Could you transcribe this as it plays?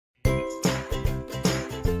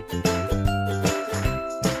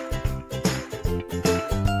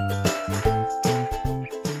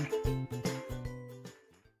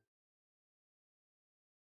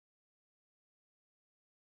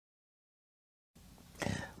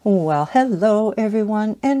Well, hello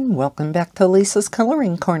everyone, and welcome back to Lisa's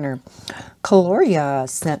Coloring Corner. Colorya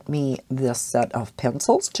sent me this set of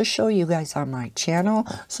pencils to show you guys on my channel,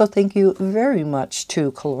 so thank you very much to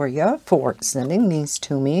Colorya for sending these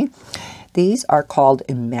to me. These are called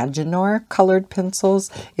Imaginor colored pencils.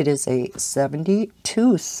 It is a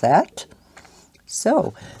 72 set.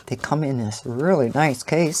 So they come in this really nice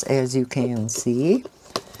case, as you can see.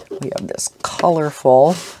 We have this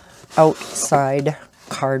colorful outside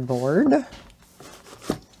cardboard,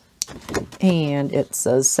 and it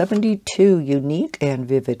says 72 unique and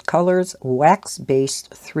vivid colors, wax-based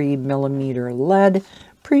 3mm lead,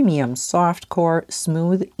 premium soft core,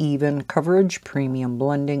 smooth even coverage, premium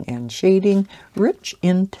blending and shading, rich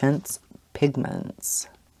intense pigments.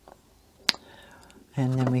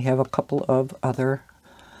 And then we have a couple of other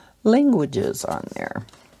languages on there.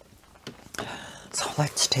 So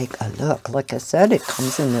let's take a look. Like I said, it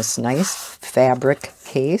comes in this nice fabric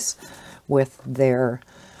case with their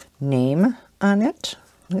name on it.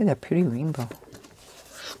 Look at that pretty rainbow.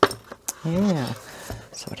 Yeah.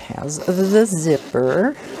 So it has the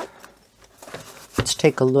zipper. Let's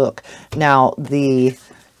take a look. Now, the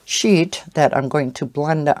sheet that I'm going to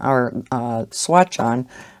blend our swatch on,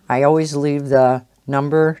 I always leave the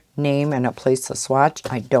number, name, and a place to swatch.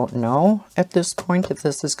 I don't know at this point if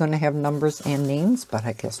this is going to have numbers and names, but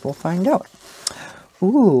I guess we'll find out.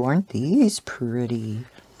 Ooh, aren't these pretty?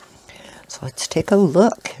 So let's take a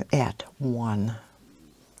look at one.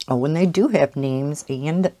 Oh, when they do have names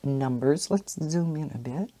and numbers, let's zoom in a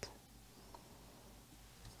bit.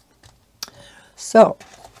 So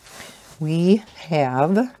we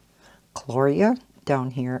have Colorya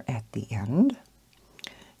down here at the end.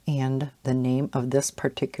 And the name of this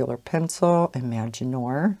particular pencil,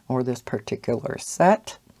 Imaginor, or this particular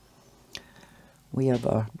set. We have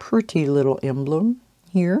a pretty little emblem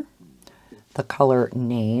here, the color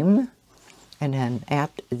name, and then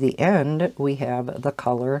at the end we have the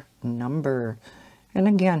color number. And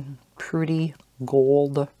again, pretty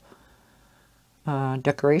gold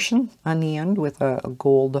decoration on the end with a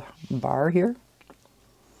gold bar here.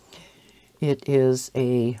 It is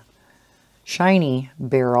a shiny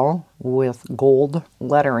barrel with gold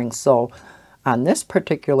lettering. So on this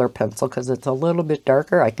particular pencil, because it's a little bit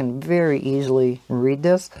darker, I can very easily read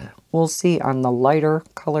this. We'll see on the lighter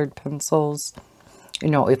colored pencils, you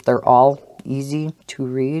know, if they're all easy to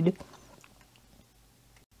read.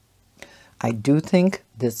 I do think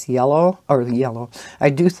this I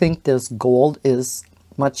do think this gold is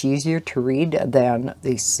much easier to read than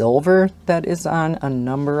the silver that is on a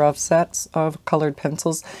number of sets of colored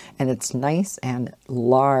pencils, and it's nice and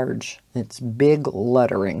large. It's big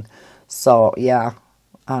lettering. So yeah,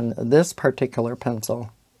 on this particular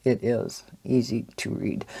pencil it is easy to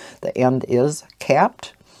read. The end is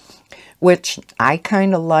capped, which I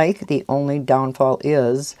kind of like. The only downfall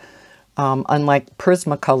is unlike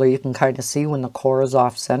Prismacolor, you can kind of see when the core is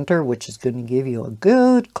off center, which is going to give you a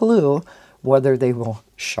good clue whether they will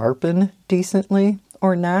sharpen decently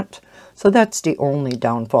or not. So that's the only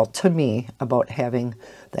downfall to me about having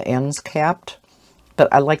the ends capped.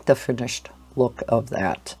 But I like the finished look of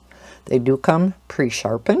that. They do come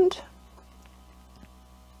pre-sharpened.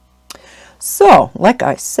 So, like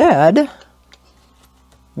I said,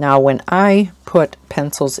 now when I put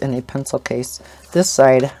pencils in a pencil case, this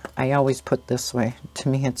side I always put this way. To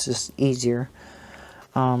me it's just easier.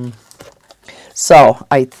 So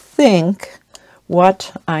I think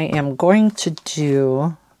what I am going to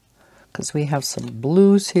do, because we have some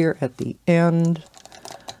blues here at the end,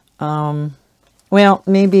 well,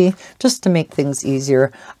 maybe just to make things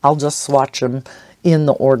easier, I'll just swatch them in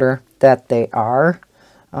the order that they are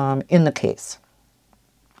in the case.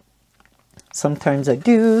 Sometimes I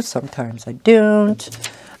do, sometimes I don't,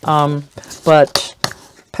 but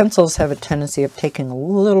pencils have a tendency of taking a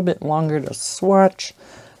little bit longer to swatch.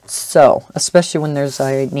 So, especially when there's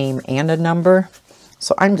a name and a number.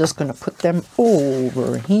 So I'm just going to put them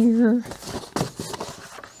over here.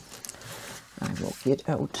 I will get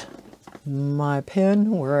out my pen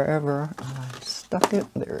wherever I stuck it.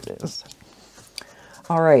 There it is.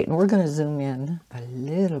 All right, and we're going to zoom in a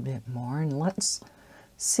little bit more, and let's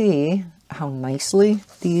see how nicely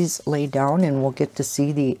these lay down, and we'll get to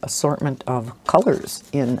see the assortment of colors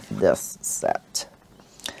in this set.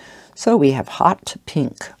 So we have Hot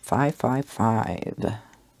Pink 555.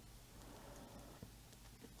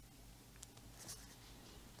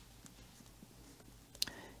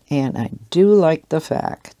 And I do like the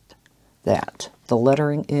fact that the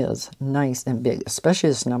lettering is nice and big, especially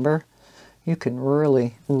this number. You can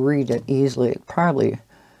really read it easily. It probably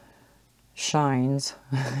shines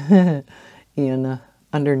in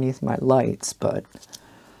underneath my lights, but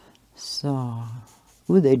So,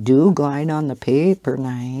 ooh, they do glide on the paper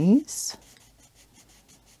nice.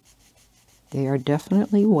 They are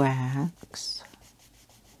definitely wax.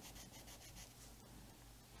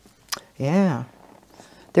 Yeah.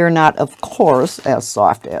 They're not, of course, as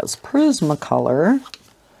soft as Prismacolor,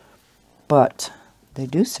 but they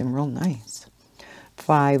do seem real nice.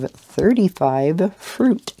 535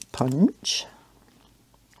 Fruit Punch.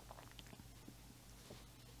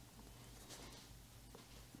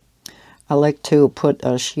 I like to put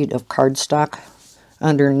a sheet of cardstock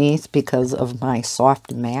underneath because of my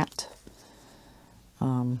soft matte.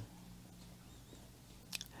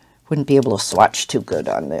 Wouldn't be able to swatch too good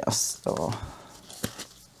on this, so.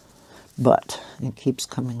 But it keeps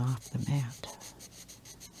coming off the mat.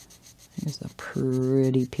 Here's a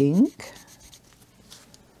pretty pink.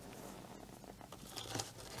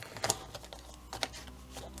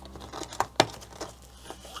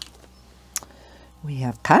 We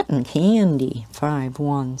have Cotton Candy,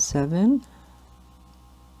 517.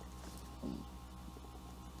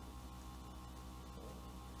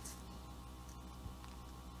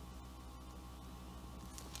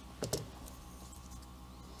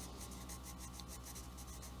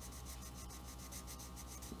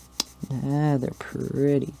 Ah, they're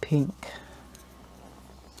pretty pink.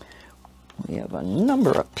 We have a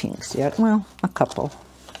number of pinks yet. Well, a couple.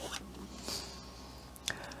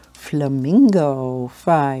 Flamingo,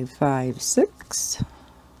 556.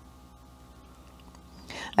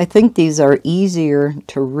 I think these are easier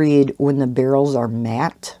to read when the barrels are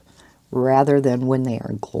matte rather than when they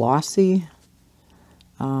are glossy.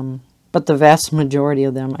 But the vast majority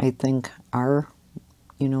of them, I think, are,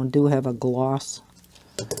 do have a gloss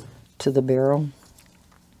to the barrel.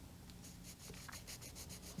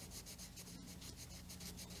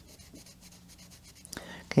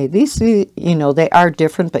 Okay, these, they are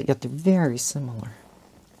different, but yet they're very similar.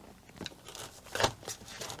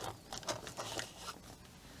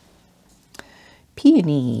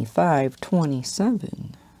 Peony,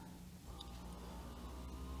 527.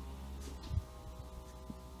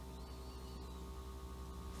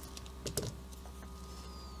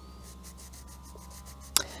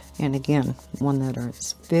 And again, one that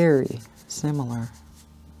is very similar.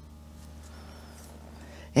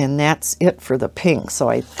 And that's it for the pink. So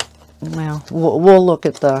we'll look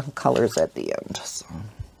at the colors at the end. So,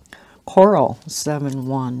 Coral,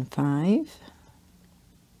 715.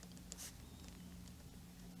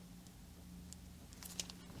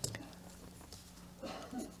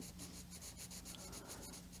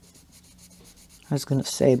 I was going to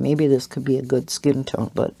say maybe this could be a good skin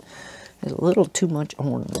tone, but there's a little too much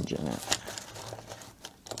orange in it.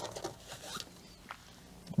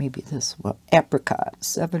 Maybe this one. Apricot,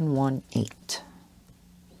 718.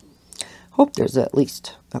 Hope there's at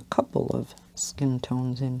least a couple of skin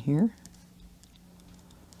tones in here.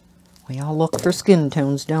 We all look for skin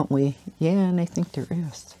tones, don't we? Yeah, and I think there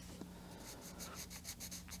is.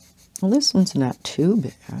 Well, this one's not too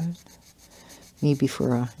bad. Maybe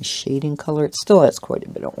for a shading color. It still has quite a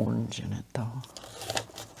bit of orange in it, though.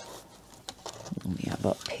 We have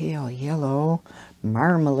a pale yellow,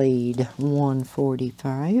 Marmalade,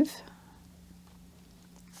 145.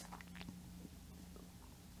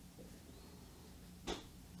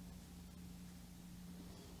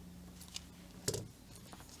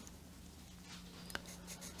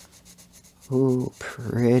 Ooh,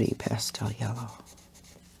 pretty pastel yellow.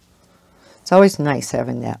 It's always nice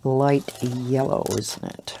having that light yellow, isn't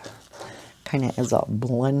it? Kind of as a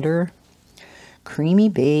blender. Creamy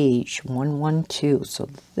Beige, 112. So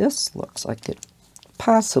this looks like it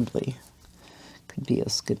possibly could be a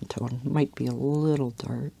skin tone. Might be a little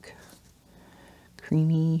dark.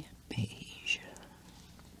 Creamy Beige.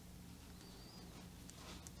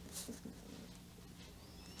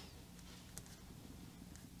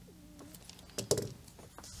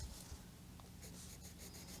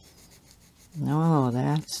 Oh,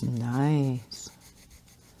 that's nice.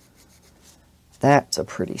 That's a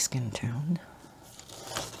pretty skin tone.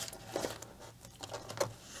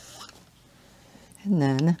 And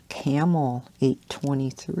then Camel,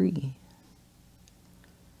 823.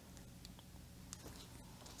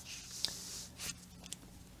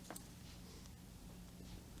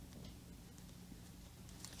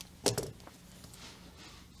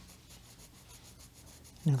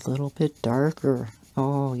 A little bit darker.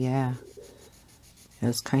 Oh, yeah.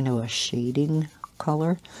 It's kind of a shading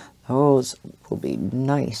color. Those will be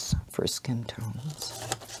nice for skin tones.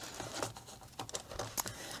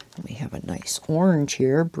 We have a nice orange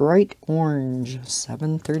here, bright orange,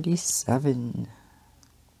 737.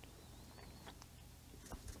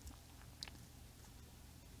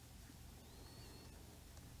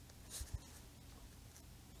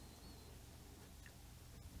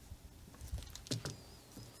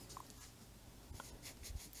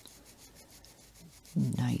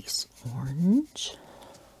 Nice orange.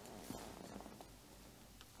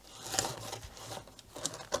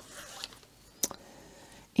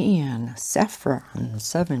 And saffron,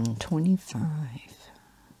 725.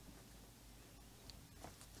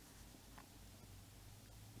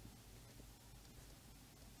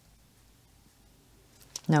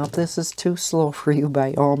 Now, if this is too slow for you,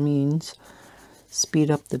 by all means, speed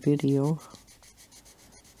up the video.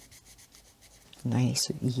 Nice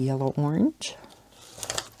yellow orange.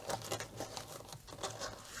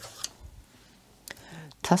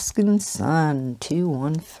 Tuscan Sun,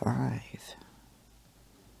 215.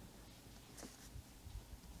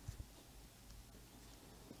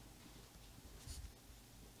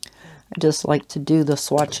 I just like to do the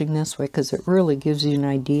swatching this way because it really gives you an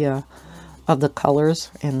idea of the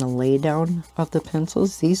colors and the laydown of the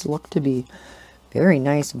pencils. These look to be very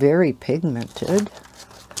nice, very pigmented.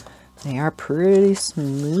 They are pretty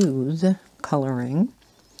smooth coloring.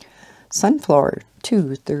 Sunflower,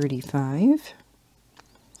 235.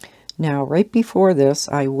 Now, right before this,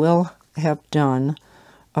 I will have done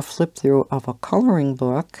a flip through of a coloring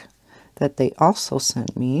book that they also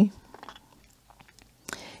sent me.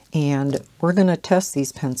 And we're going to test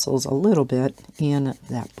these pencils a little bit in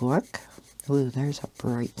that book. Ooh, there's a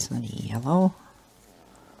bright sunny yellow.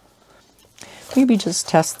 Maybe just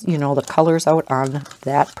test, you know, the colors out on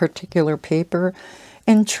that particular paper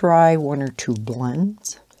and try one or two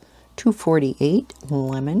blends. 248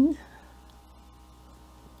 lemon.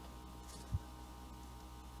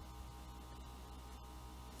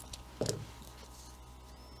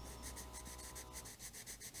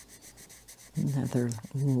 Another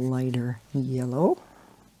lighter yellow.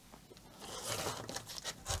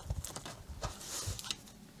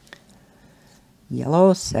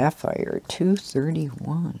 Yellow sapphire,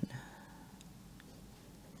 231.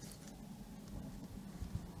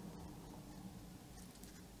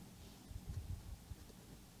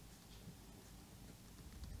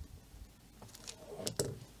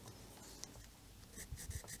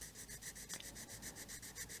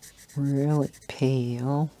 Really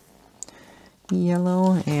pale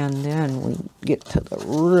yellow, and then we get to the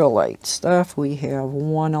real light stuff. We have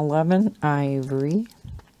 111 ivory.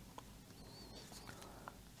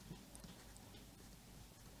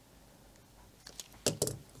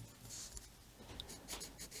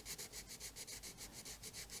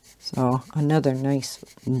 So another nice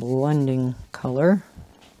blending color.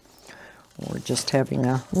 We're just having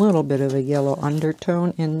a little bit of a yellow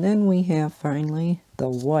undertone, and then we have finally the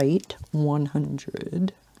white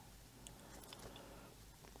 100.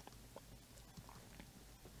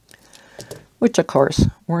 Which, of course,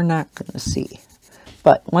 we're not going to see.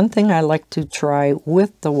 But one thing I like to try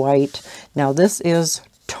with the white, now this is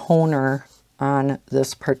toner on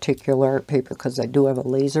this particular paper because I do have a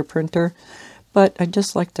laser printer, but I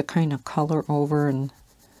just like to kind of color over and,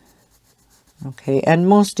 okay, and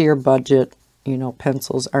most of your budget, you know,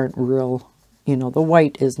 pencils aren't real, you know, the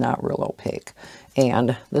white is not real opaque,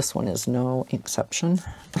 and this one is no exception.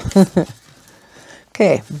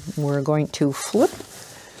 Okay, we're going to flip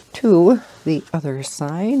to the other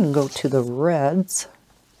side and go to the reds.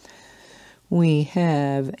 We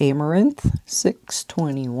have Amaranth,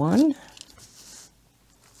 621.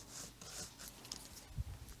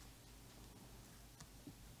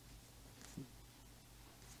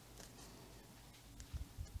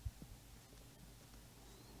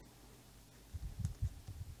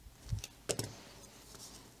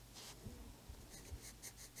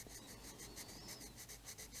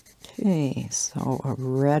 Okay, so a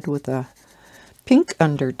red with a pink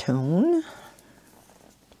undertone.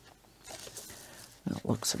 It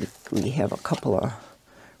looks like we have a couple of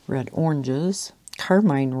red oranges.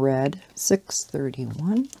 Carmine red,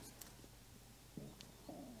 631.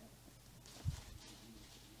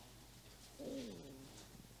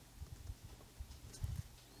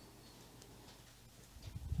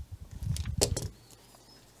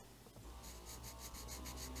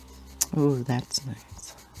 Oh, that's nice.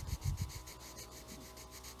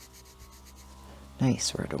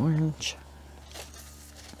 Nice red orange.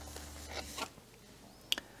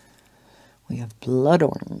 We have blood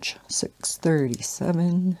orange,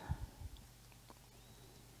 637.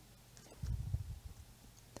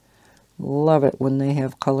 Love it when they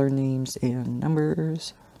have color names and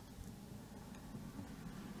numbers.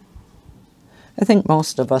 I think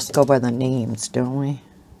most of us go by the names, don't we?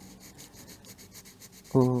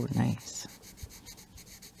 Oh, nice.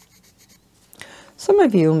 Some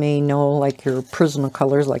of you may know like your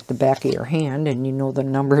Prismacolors, like the back of your hand, and you know the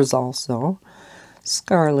numbers also.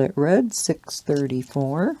 Scarlet red,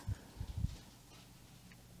 634.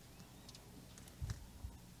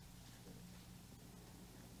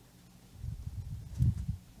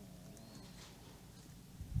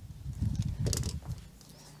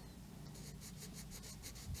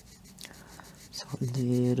 a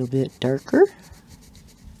little bit darker.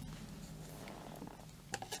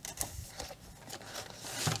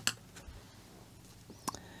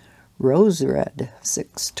 Rose red,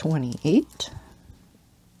 628.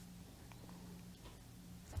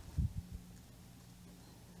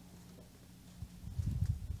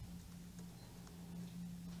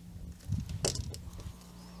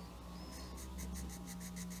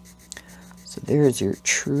 So there's your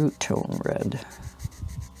true tone red.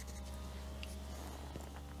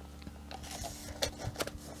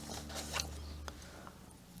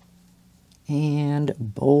 And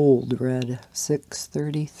bold red,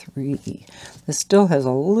 633. This still has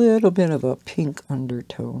a little bit of a pink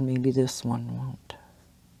undertone. Maybe this one won't.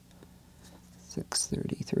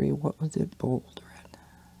 633. What was it? Bold red.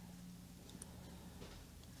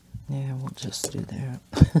 Yeah, we'll just do that.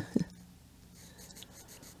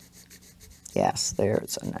 Yes,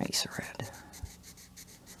 there's a nice red.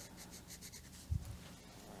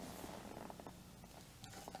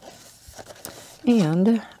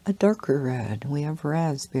 And a darker red. We have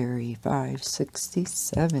raspberry,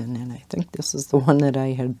 567, and I think this is the one that I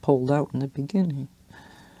had pulled out in the beginning.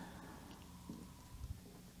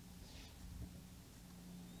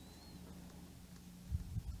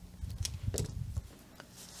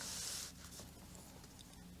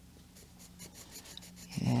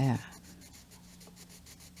 Yeah.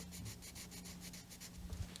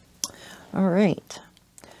 All right.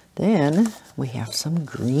 Then we have some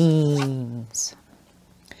greens.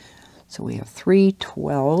 So we have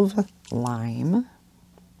 312 lime.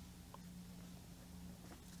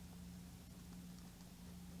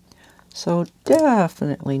 So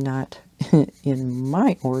definitely not in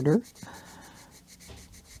my order.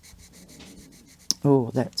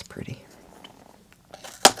 Oh, that's pretty.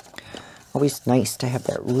 Always nice to have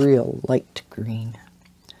that real light green.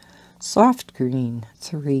 Soft green,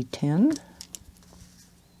 310.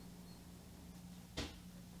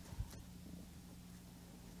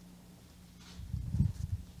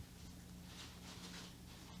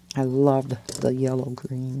 I love the yellow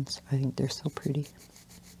greens. I think they're so pretty.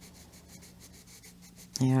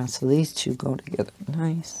 Yeah, so these two go together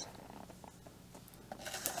nice.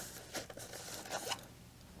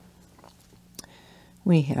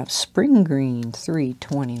 We have spring green,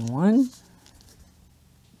 321.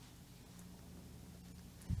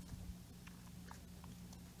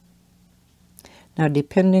 Now,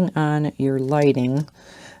 depending on your lighting,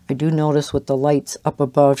 I do notice with the lights up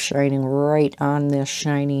above shining right on this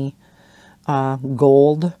shiny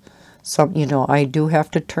gold, I do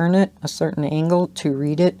have to turn it a certain angle to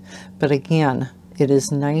read it, but again, it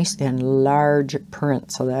is nice and large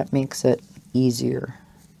print, so that makes it easier.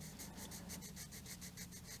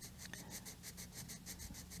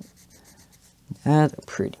 Another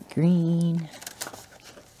pretty green.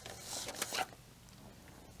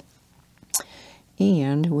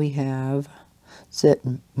 And we have, is it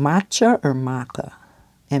matcha or maca?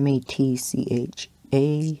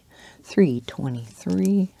 M-A-T-C-H-A,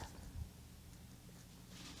 323.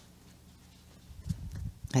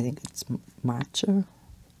 I think it's matcha.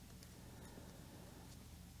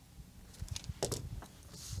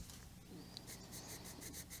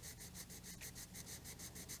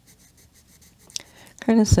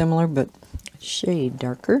 Kind of similar, but a shade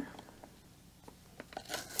darker.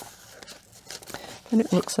 And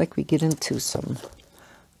it looks like we get into some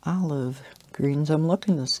olive greens. I'm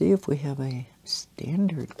looking to see if we have a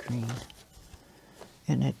standard green.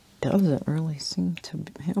 And it doesn't really seem to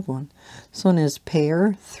have one. This one is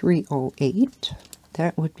pear, 308.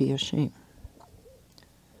 That would be a shame.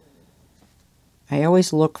 I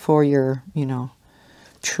always look for your,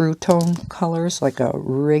 true tone colors, like a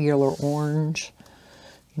regular orange,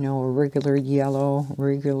 a regular yellow,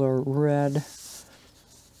 regular red.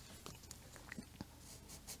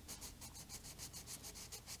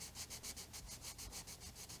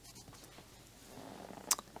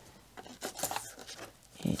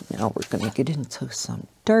 Now we're going to get into some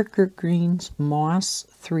darker greens. Moss,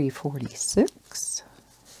 346.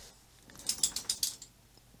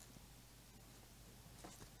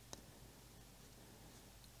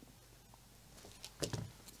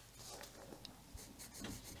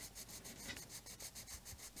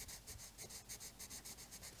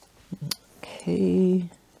 Okay.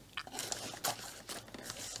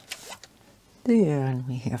 Then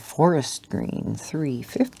we have forest green,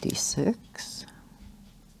 356.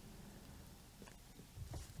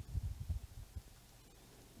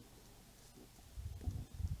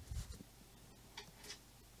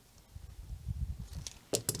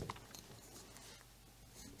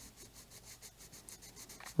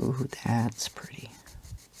 Ooh, that's pretty.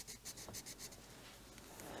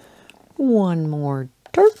 One more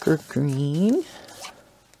darker green.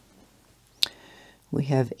 We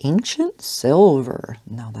have Ancient Silver.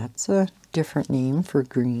 Now that's a different name for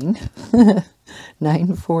green.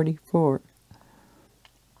 944.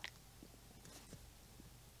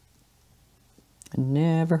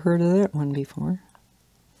 Never heard of that one before.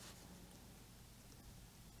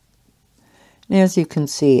 And as you can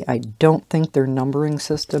see, I don't think their numbering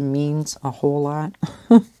system means a whole lot.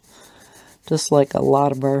 Just like a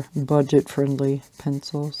lot of our budget-friendly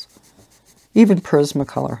pencils. Even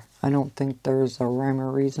Prismacolor. I don't think there's a rhyme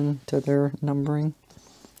or reason to their numbering.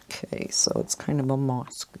 Okay, so it's kind of a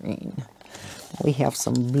moss green. We have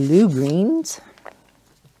some blue greens.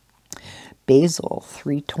 Basil,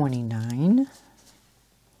 329.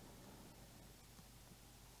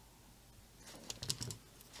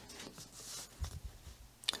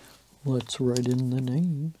 Let's write in the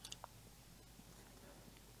name.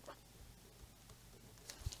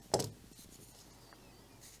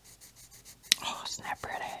 Oh, isn't that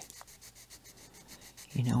pretty?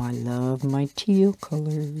 You know, I love my teal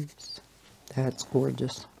colors. That's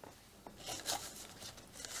gorgeous.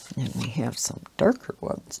 And we have some darker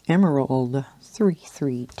ones. Emerald,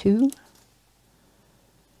 332.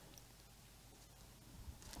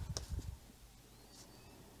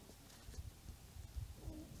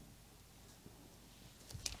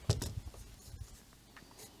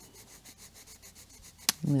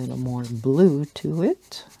 A little more blue to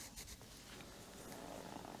it.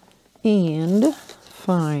 And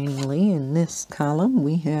finally, in this column,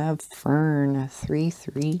 we have Fern,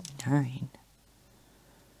 339.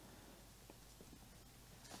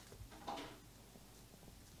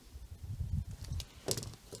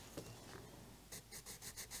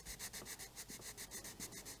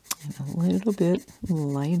 And a little bit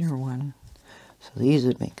lighter one. So these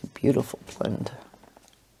would make a beautiful blend.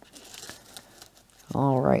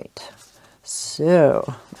 All right,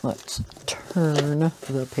 so let's turn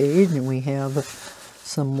the page, and we have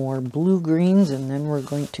some more blue greens, and then we're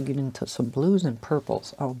going to get into some blues and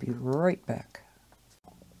purples. I'll be right back.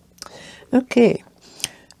 Okay,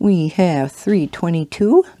 we have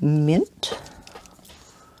 322 mint.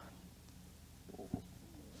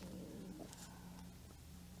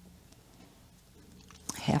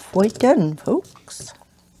 Halfway done, folks.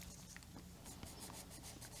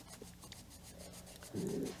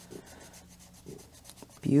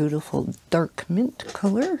 Beautiful dark mint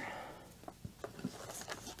color.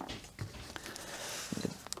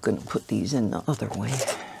 I'm going to put these in the other way.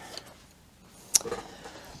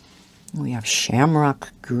 We have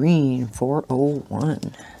Shamrock Green,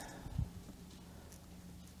 401.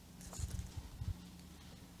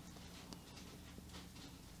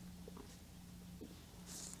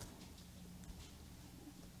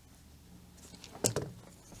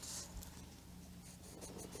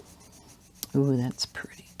 Ooh, that's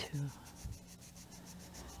pretty too. You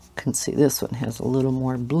can see this one has a little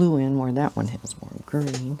more blue in where that one has more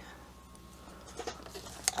green.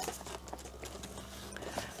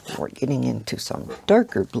 We're getting into some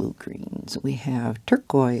darker blue greens. We have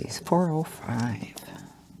Turquoise, 405.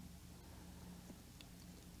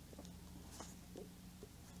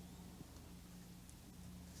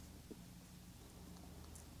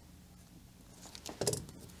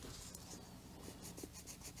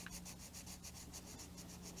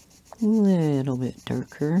 A little bit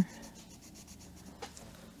darker.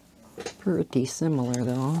 Pretty similar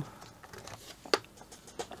though.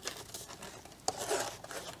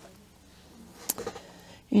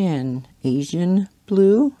 And Asian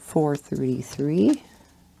Blue, 433.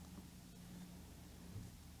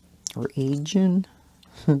 Or Asian.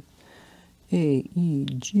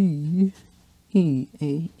 A-E-G-E-A-N.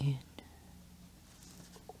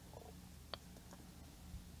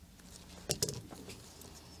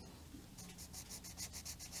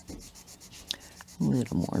 A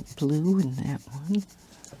little more blue in that one.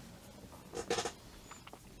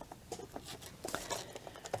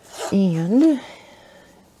 And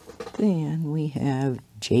then we have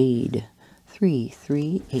Jade,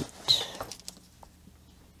 338.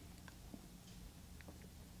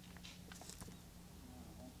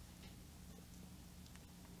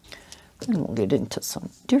 And we'll get into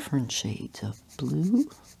some different shades of blue.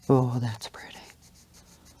 Oh, that's pretty.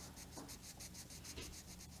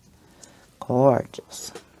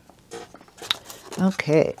 Gorgeous.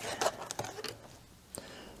 Okay.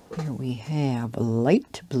 Here we have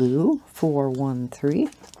light blue, 413.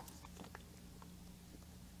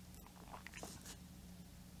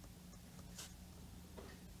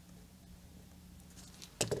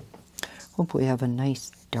 Hope we have a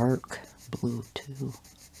nice dark blue too.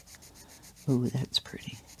 Ooh, that's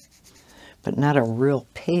pretty. but not a real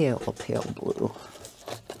pale blue.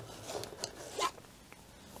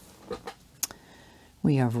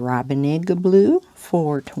 We have Robin Egg Blue,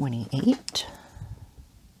 $4.28.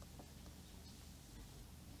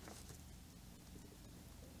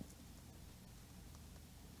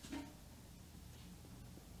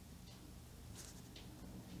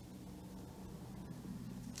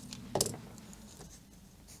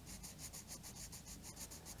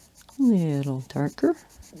 A little darker.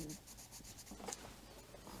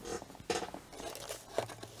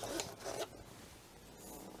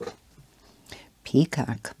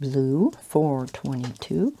 Peacock Blue,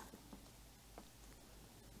 $4.22.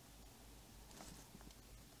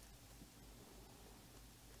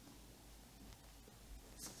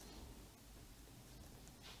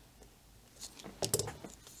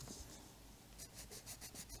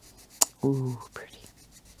 Ooh, pretty.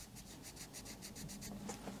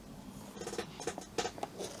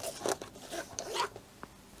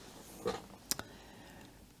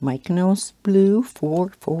 Mykonos Blue,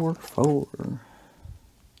 $4.44.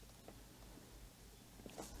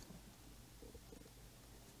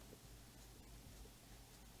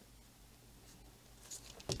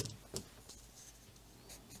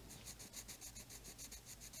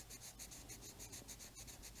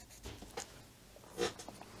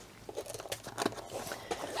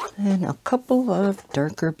 And a couple of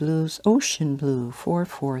darker blues. Ocean Blue,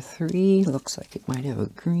 $4.43. Looks like it might have a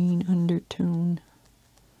green undertone.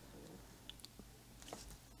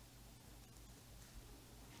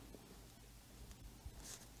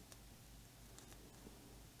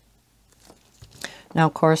 Now,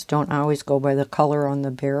 of course, don't always go by the color on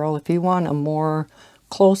the barrel. If you want a more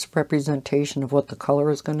close representation of what the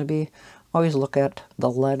color is going to be, always look at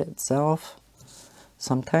the lead itself.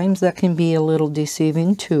 Sometimes that can be a little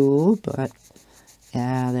deceiving too, but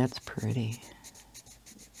yeah, that's pretty.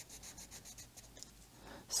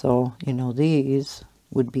 So, you know, these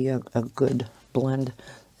would be a good blend.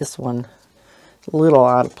 This one is a little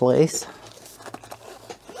out of place.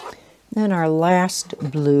 Then our last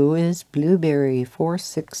blue is Blueberry,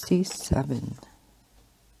 $4.67.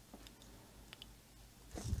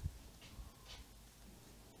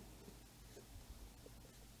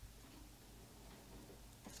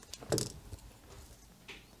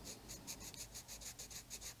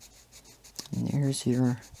 And there's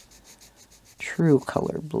your true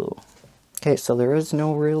color blue. Okay, so there is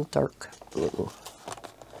no real dark blue.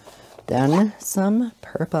 Then some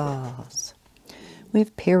purples. We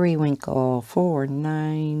have Periwinkle,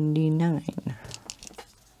 $4.99.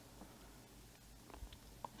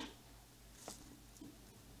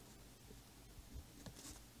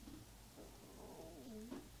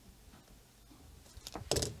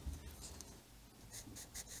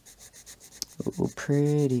 Ooh,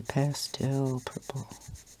 pretty pastel purple.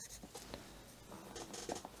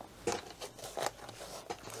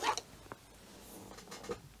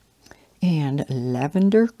 And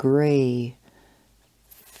Lavender Gray,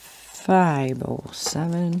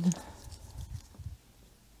 $5.07.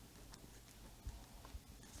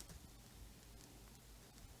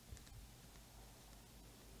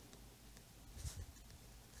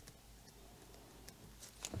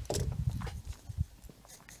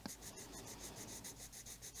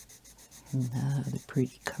 Another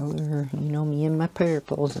pretty color. You know me and my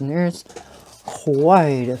purples, and there's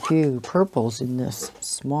quite a few purples in this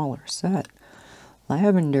smaller set.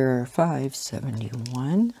 Lavender,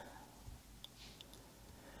 $5.71.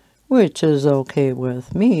 Which is okay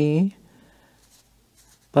with me,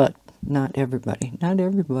 but not everybody. Not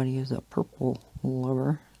everybody is a purple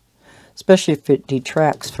lover, especially if it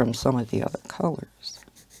detracts from some of the other colors.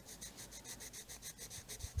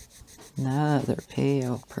 Another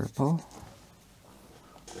pale purple.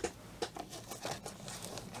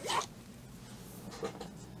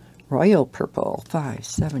 Royal Purple,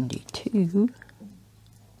 $5.72.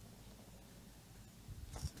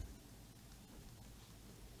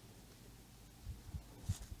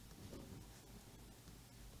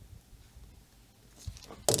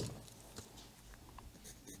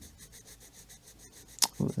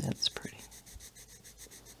 Oh, that's pretty.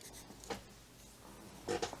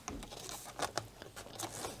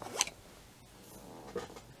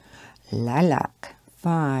 Lilac,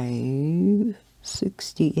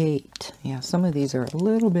 $5.68. Yeah, some of these are a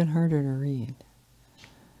little bit harder to read.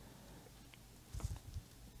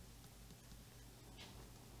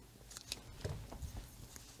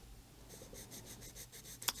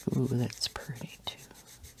 Ooh, that's pretty too.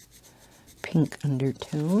 Pink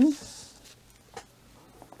undertone.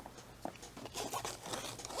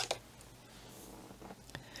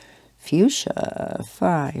 Fuchsia,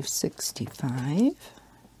 $5.65.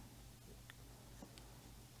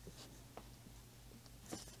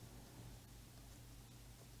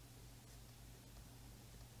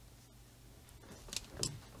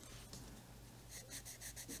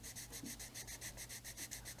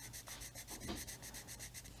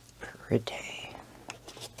 pretty.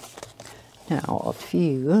 Now a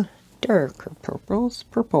few darker purples.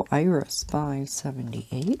 Purple Iris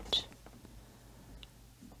 578.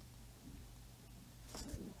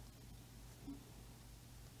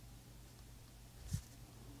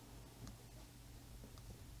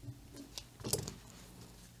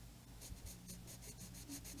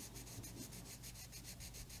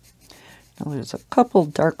 Now there's a couple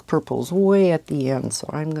dark purples way at the end, so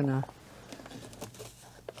I'm gonna,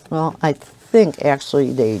 well, I think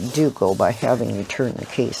actually they do go by having you turn the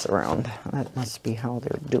case around. That must be how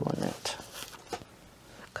they're doing it.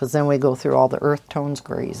 Because then we go through all the earth tones,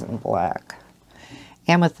 grays, and black.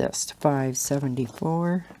 Amethyst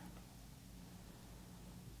 574.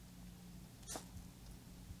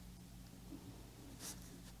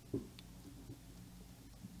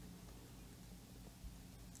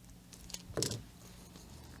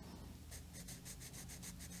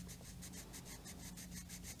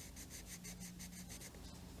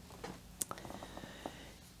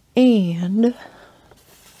 And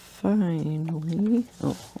finally,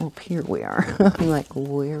 oh, up here we are. I'm like,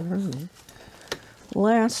 where are we?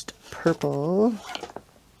 Last purple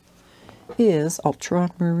is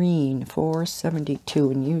Ultramarine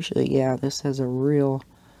 472, and usually, yeah, this has a real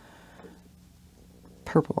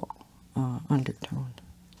purple undertone.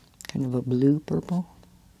 Kind of a blue purple.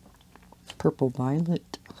 Purple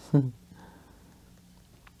violet.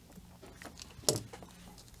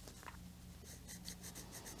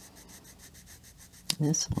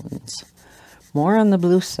 This one's more on the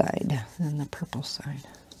blue side than the purple side.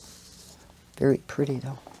 Very pretty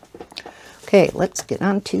though. Okay, let's get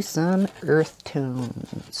on to some earth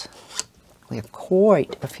tones. We have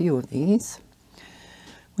quite a few of these.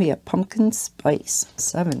 We have Pumpkin Spice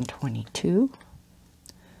 722.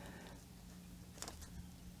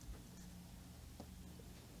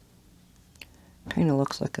 Kind of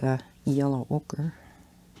looks like a yellow ochre.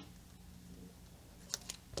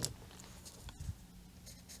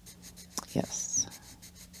 Yes.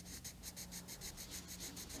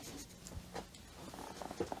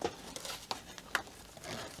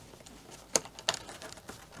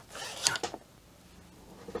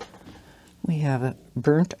 We have a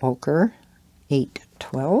Burnt Ochre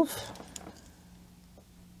 812.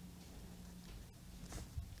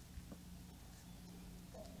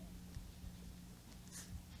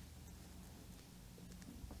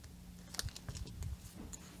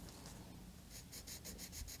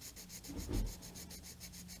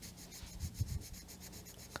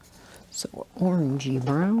 So orangey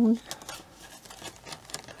brown.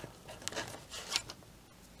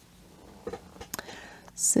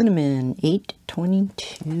 Cinnamon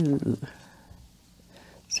 822.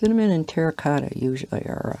 Cinnamon and terracotta usually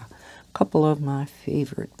are a couple of my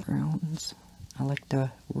favorite browns. I like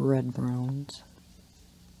the red browns.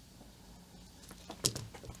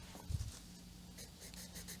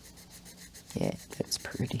 Yeah, that's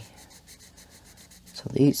pretty. So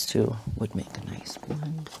these two would make a nice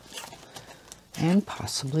blend. And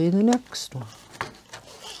possibly the next one.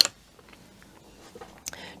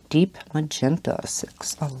 Deep Magenta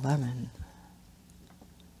 611.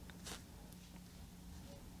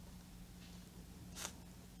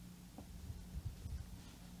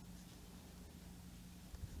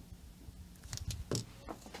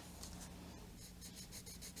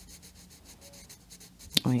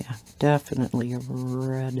 Oh yeah, definitely a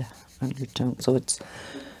red undertone. So it's,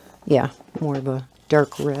 yeah, more of a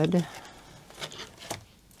dark red.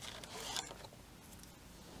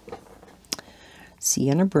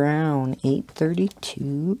 Sienna Brown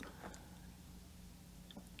 832.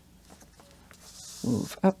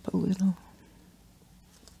 Move up a little.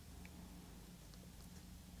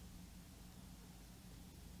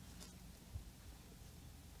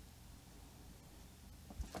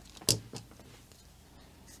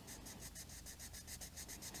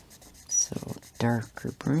 So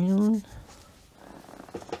darker brown.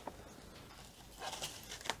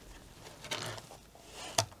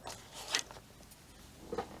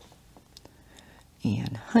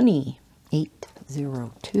 And Honey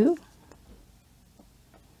 802.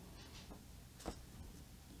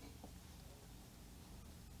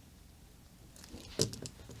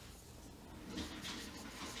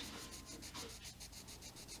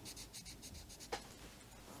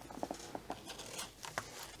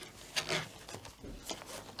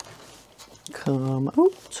 Come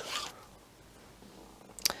out.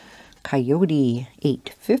 Coyote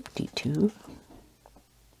 852.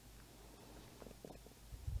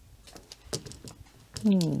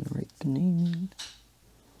 Write the name.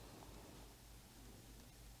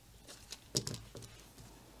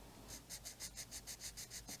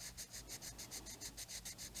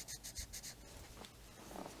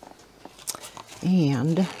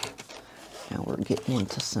 And now we're getting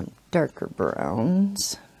into some darker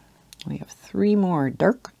browns. We have 3 more.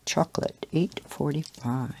 Dark chocolate,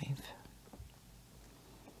 $8.45.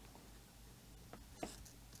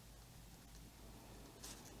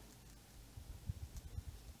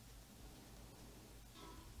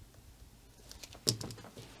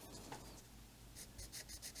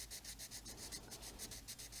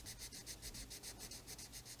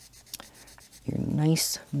 Your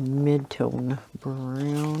nice mid-tone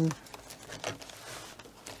brown.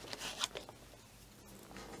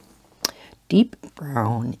 Deep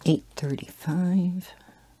brown, $8.35.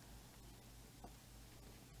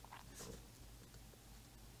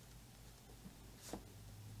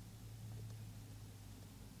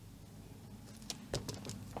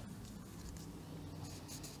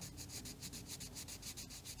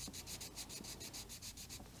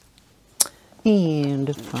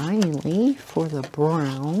 And finally, for the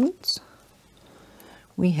browns,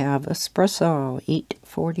 we have espresso,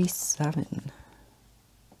 $8.47.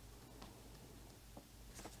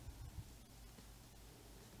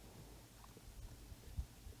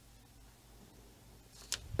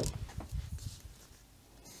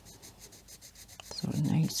 So a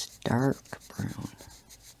nice dark brown.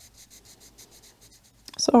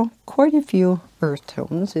 So quite a few earth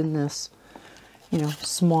tones in this, you know,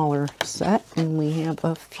 smaller set, and we have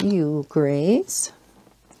a few grays.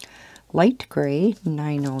 Light gray,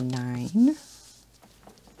 $9.09.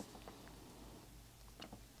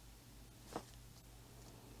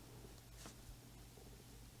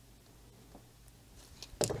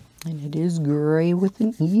 And it is gray with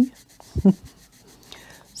an E.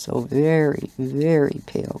 So very, very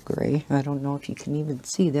pale gray. I don't know if you can even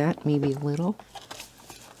see that, maybe a little.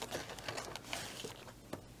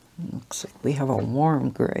 Looks like we have a warm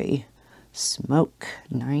gray. Smoke,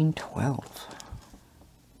 $9.12.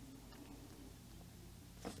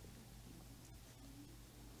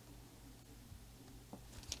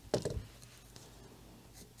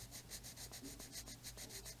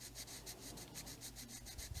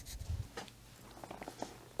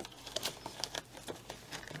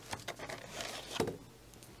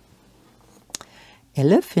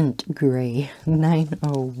 Elephant gray,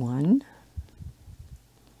 $9.01.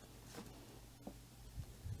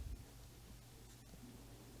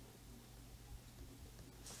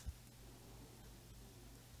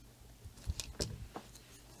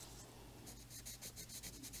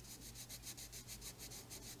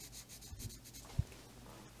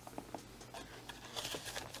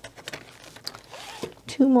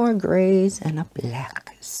 Two more grays and a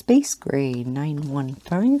black. Space gray,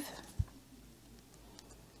 $9.15.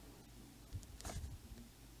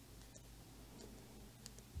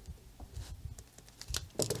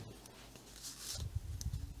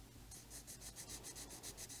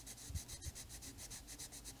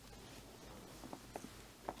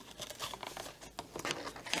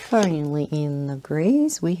 Finally, in the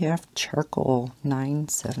grays, we have charcoal,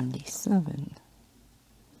 $9.77.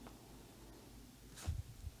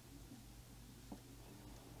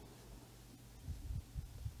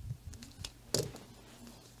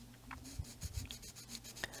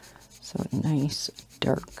 So a nice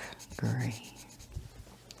dark gray.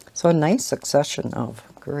 So a nice succession of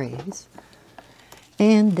grays.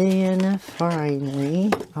 And then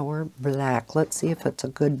finally, our black. Let's see if it's a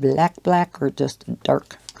good black or just a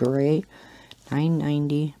dark gray.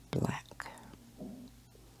 $9.90 black.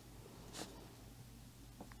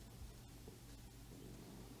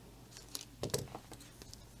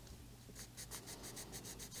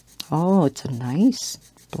 Oh, it's a nice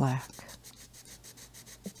black.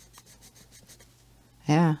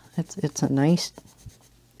 Yeah, it's a nice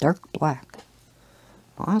dark black.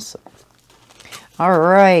 Awesome. All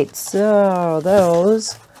right, so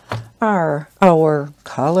those are our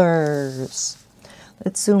colors.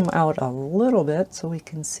 Let's zoom out a little bit so we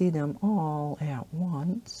can see them all at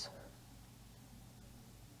once.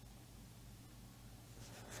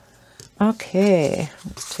 Okay,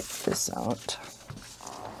 let's take this out.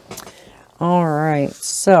 All right,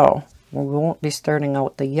 so we won't be starting out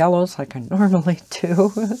with the yellows like I normally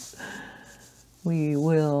do. We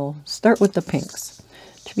will start with the pinks.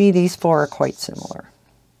 To me, these four are quite similar.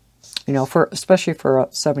 You know, especially for a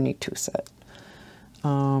 72 set.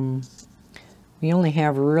 We only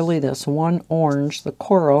have really this one orange, the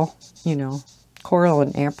coral, you know, coral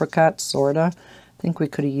and apricot, sorta. I think we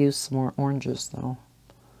could have used some more oranges, though.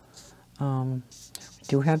 We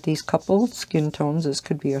do have these couple skin tones. This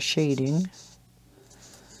could be a shading.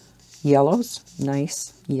 Yellows,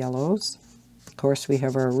 nice yellows. Of course, we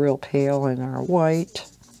have our real pale and our white.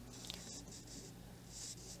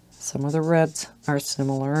 Some of the reds are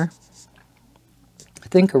similar.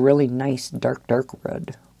 think a really nice dark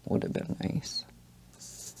red would have been nice.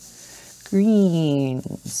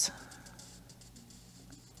 Greens.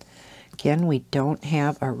 Again, we don't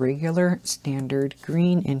have a regular standard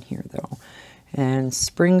green in here though. And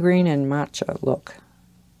spring green and matcha look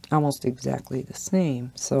almost exactly the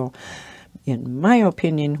same. So in my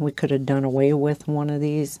opinion, we could have done away with one of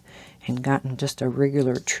these and gotten just a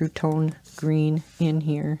regular true tone green in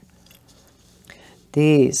here.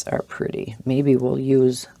 These are pretty. Maybe we'll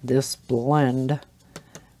use this blend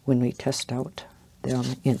when we test out them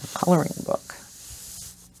in the coloring book.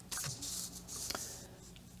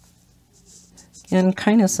 And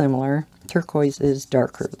kind of similar. Turquoise is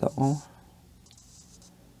darker though.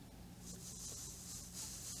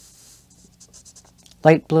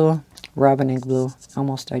 Light blue, robin egg blue,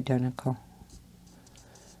 almost identical.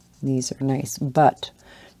 These are nice, but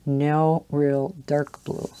no real dark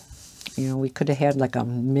blue. You know, we could have had like a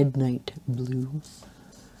midnight blue.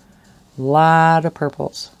 Lot of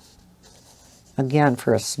purples. Again,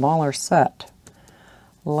 for a smaller set,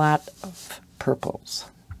 lot of purples.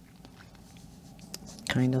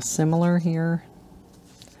 Kind of similar here.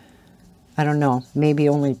 I don't know, maybe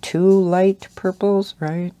only 2 light purples,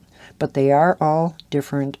 right? But they are all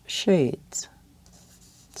different shades.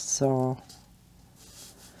 So,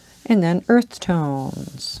 and then earth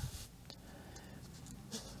tones.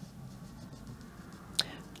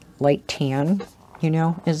 Light tan, you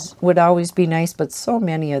know, would always be nice, but so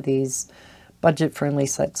many of these budget-friendly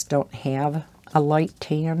sets don't have a light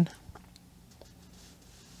tan.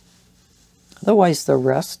 Otherwise, the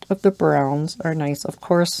rest of the browns are nice. Of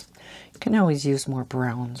course, you can always use more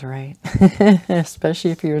browns, right?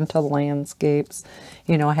 Especially if you're into landscapes.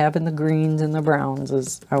 You know, having the greens and the browns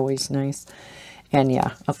is always nice. And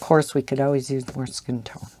yeah, of course, we could always use more skin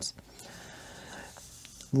tones.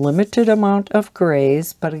 Limited amount of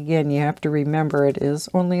grays, but again, you have to remember it is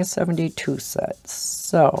only a 72 set.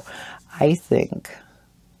 So I think,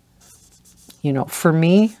 you know, for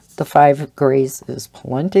me, the 5 grays is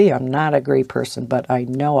plenty. I'm not a gray person, but I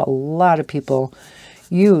know a lot of people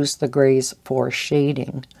use the grays for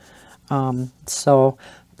shading. So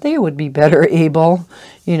they would be better able,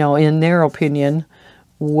 you know, in their opinion,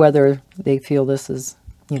 whether they feel this is,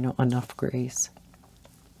 you know, enough grays.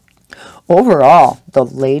 Overall, the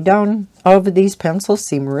laydown of these pencils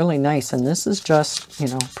seem really nice, and this is just, you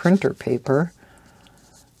know, printer paper.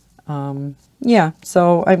 Yeah,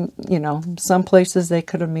 so you know, some places they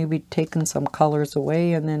could have maybe taken some colors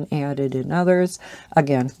away and then added in others.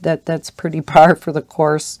 Again, that's pretty par for the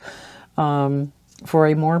course for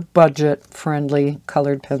a more budget-friendly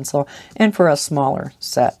colored pencil and for a smaller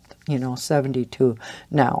set, you know, 72.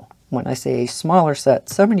 Now, when I say a smaller set,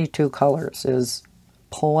 72 colors is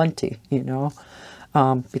plenty, you know,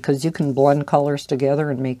 because you can blend colors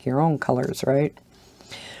together and make your own colors, right?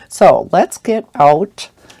 So let's get out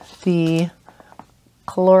the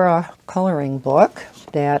Colorya coloring book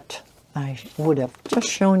that I would have just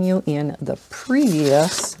shown you in the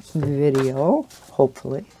previous video,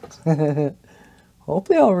 hopefully.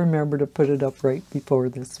 Hopefully I'll remember to put it up right before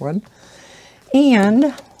this one.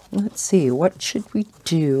 And let's see, what should we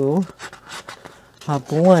do a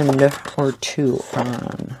blend or two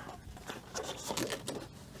on?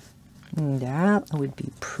 That would be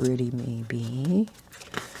pretty, maybe.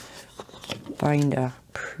 Find a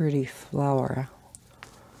pretty flower,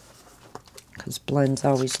 because blends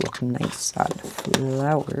always look nice on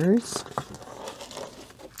flowers.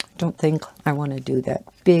 Don't think I want to do that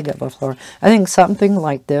big of a flower. I think something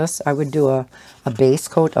like this, I would do a base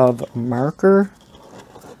coat of marker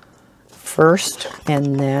first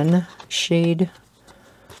and then shade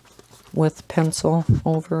with pencil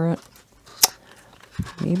over it.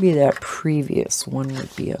 Maybe that previous one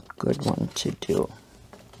would be a good one to do.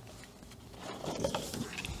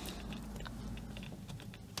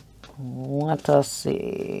 Let us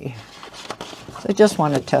see. So I just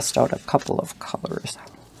want to test out a couple of colors.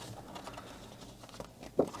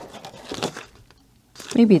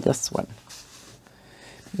 Maybe this one.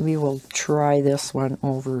 Maybe we'll try this one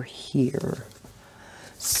over here.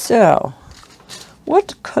 So,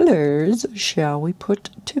 what colors shall we put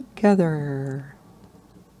together?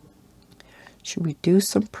 Should we do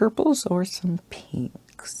some purples or some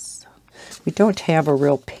pinks? We don't have a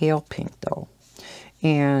real pale pink though.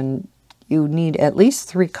 And you need at least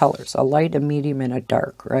 3 colors, a light, a medium, and a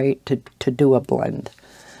dark, right, to do a blend.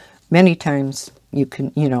 Many times you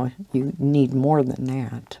can, you know, you need more than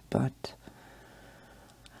that, but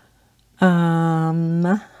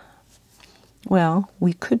well,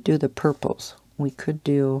 we could do the purples. We could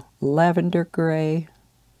do lavender gray,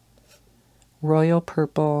 royal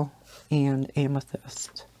purple, and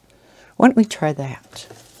amethyst. Why don't we try that?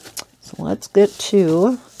 So let's get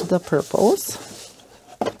to the purples.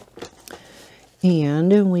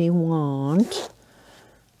 And we want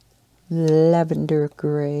lavender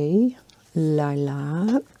gray,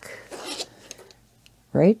 lilac,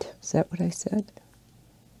 right? Is that what I said?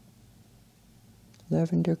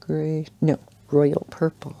 Lavender gray, no, royal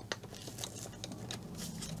purple.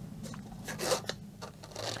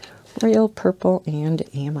 Royal purple and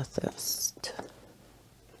amethyst.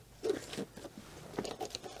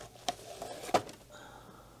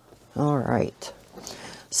 All right,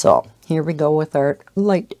 so here we go with our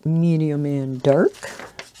light, medium, and dark.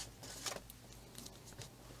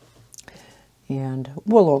 And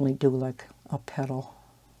we'll only do like a petal.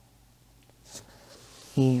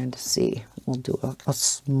 And see, we'll do a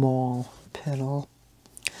small petal.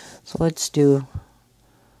 So let's do,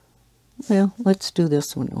 well, let's do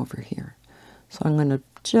this one over here. So I'm going to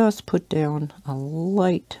just put down a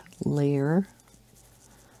light layer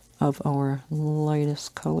of our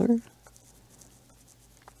lightest color.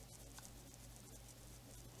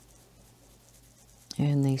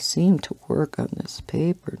 And they seem to work on this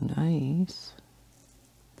paper nice.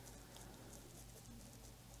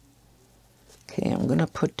 Okay, I'm going to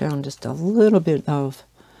put down just a little bit of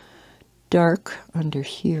dark under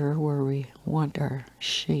here where we want our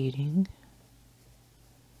shading.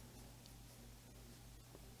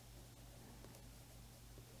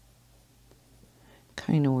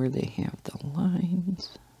 Kind of where they have the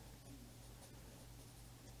lines.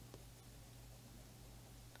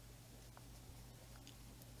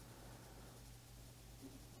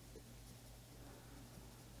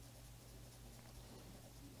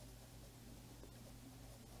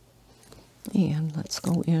 And let's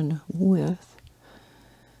go in with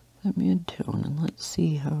the mid-tone and let's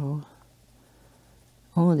see how,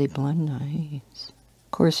 oh, they blend nice.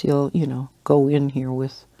 Of course, you'll, go in here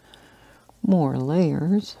with more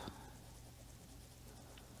layers.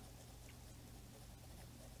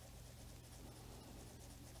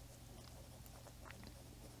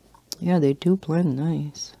 Yeah, they do blend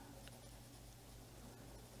nice.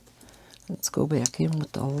 Let's go back in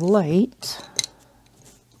with the light.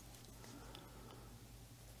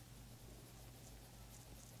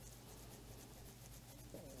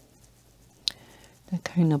 They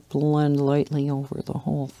kind of blend lightly over the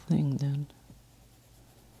whole thing then.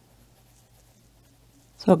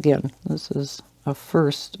 So again, this is a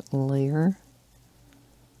first layer.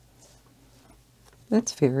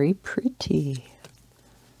 That's very pretty.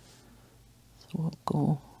 So we'll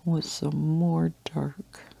go with some more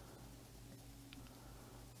dark.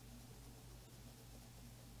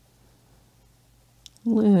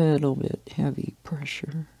 Little bit heavy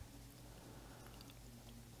pressure.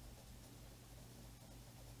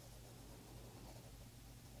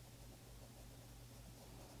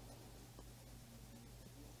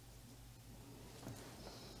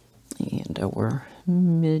 And our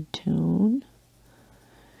mid-tone,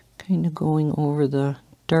 kind of going over the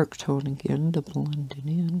dark tone again to blend it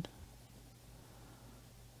in.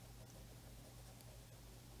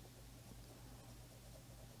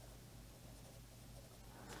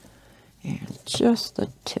 And just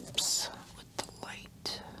the tips with the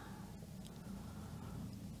light.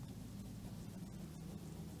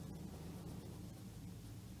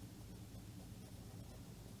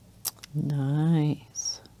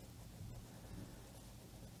 Nice.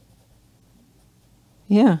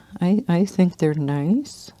 Yeah, I think they're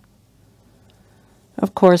nice.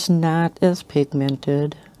 Of course, not as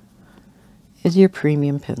pigmented as your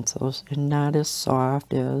premium pencils and not as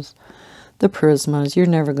soft as the Prismas. You're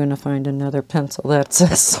never going to find another pencil that's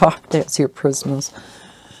as soft as your Prismas.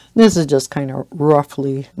 This is just kind of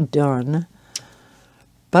roughly done.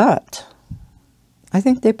 But I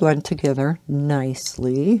think they blend together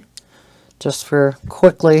nicely. Just for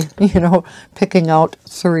quickly, picking out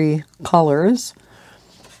 3 colors.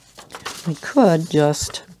 We could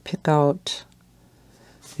just pick out,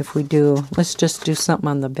 if we do, let's just do something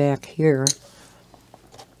on the back here.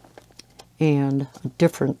 And a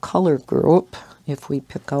different color group, if we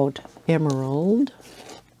pick out emerald.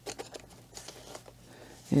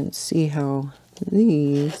 And see how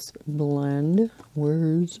these blend.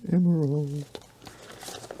 Where's emerald?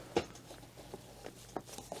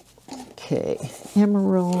 Okay,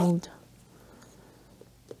 emerald.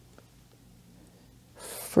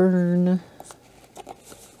 Fern,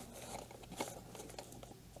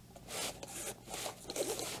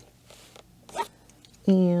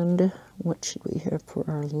 and what should we have for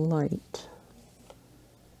our light?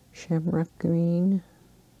 Shamrock green.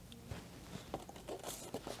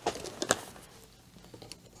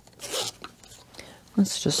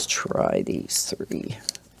 Let's just try these 3.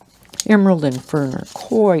 Emerald and Fern are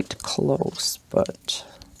quite close, but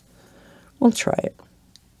we'll try it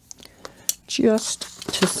just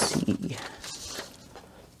to see.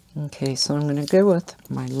 Okay, so I'm going to go with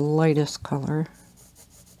my lightest color.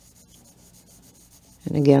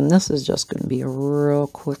 And again, this is just going to be a real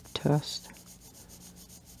quick test.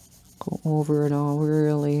 Go over it all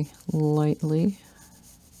really lightly.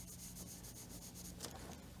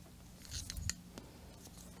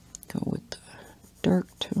 Go with the dark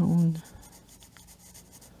tone.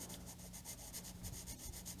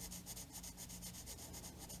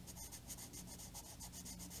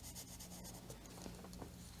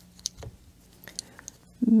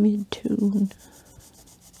 Mid-tone.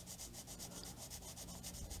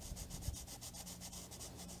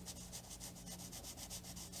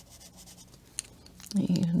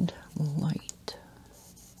 And light.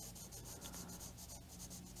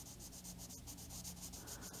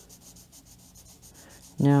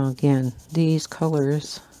 Now again, these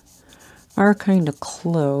colors are kind of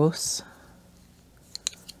close.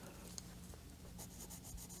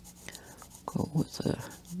 Go with a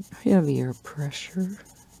heavier pressure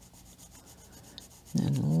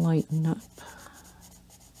and lighten up.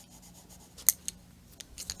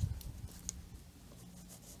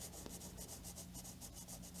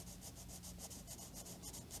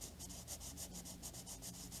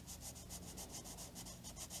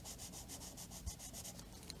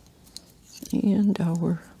 And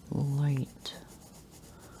our light.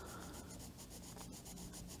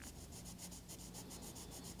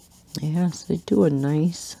 Yes, they do a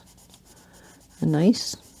nice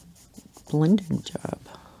blending job.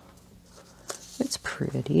 It's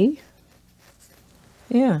pretty.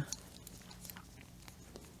 Yeah.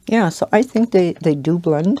 Yeah, so I think they do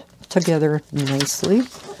blend together nicely.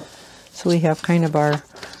 So we have kind of our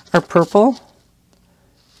purple,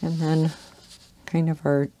 and then kind of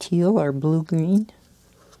our teal, our blue-green.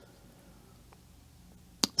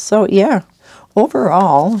 So yeah,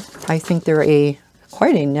 overall, I think they're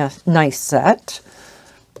quite a nice set.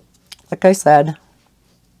 Like I said,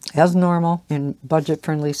 as normal in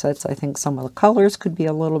budget-friendly sets, I think some of the colors could be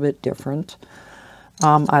a little bit different.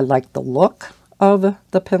 I like the look of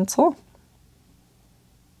the pencil.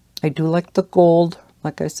 I do like the gold,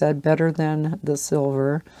 like I said, better than the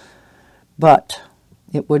silver, but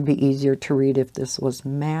it would be easier to read if this was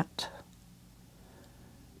matte.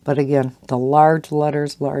 But again, the large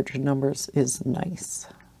letters, large numbers is nice.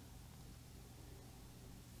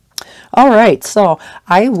 All right, so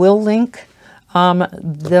I will link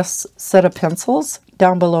this set of pencils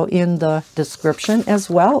down below in the description, as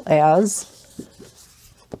well as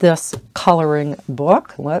this coloring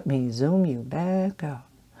book. Let me zoom you back out.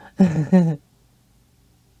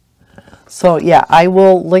 So yeah, I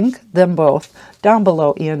will link them both down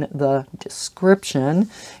below in the description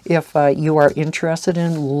if you are interested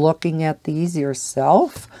in looking at these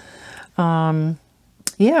yourself.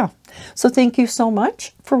 Yeah, so thank you so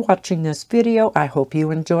much for watching this video. I hope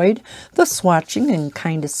you enjoyed the swatching and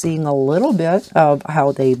kind of seeing a little bit of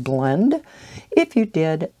how they blend. If you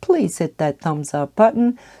did, please hit that thumbs up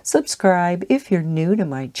button. Subscribe if you're new to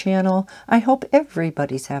my channel. I hope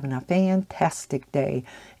everybody's having a fantastic day.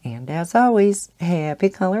 And as always, happy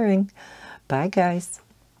coloring. Bye, guys.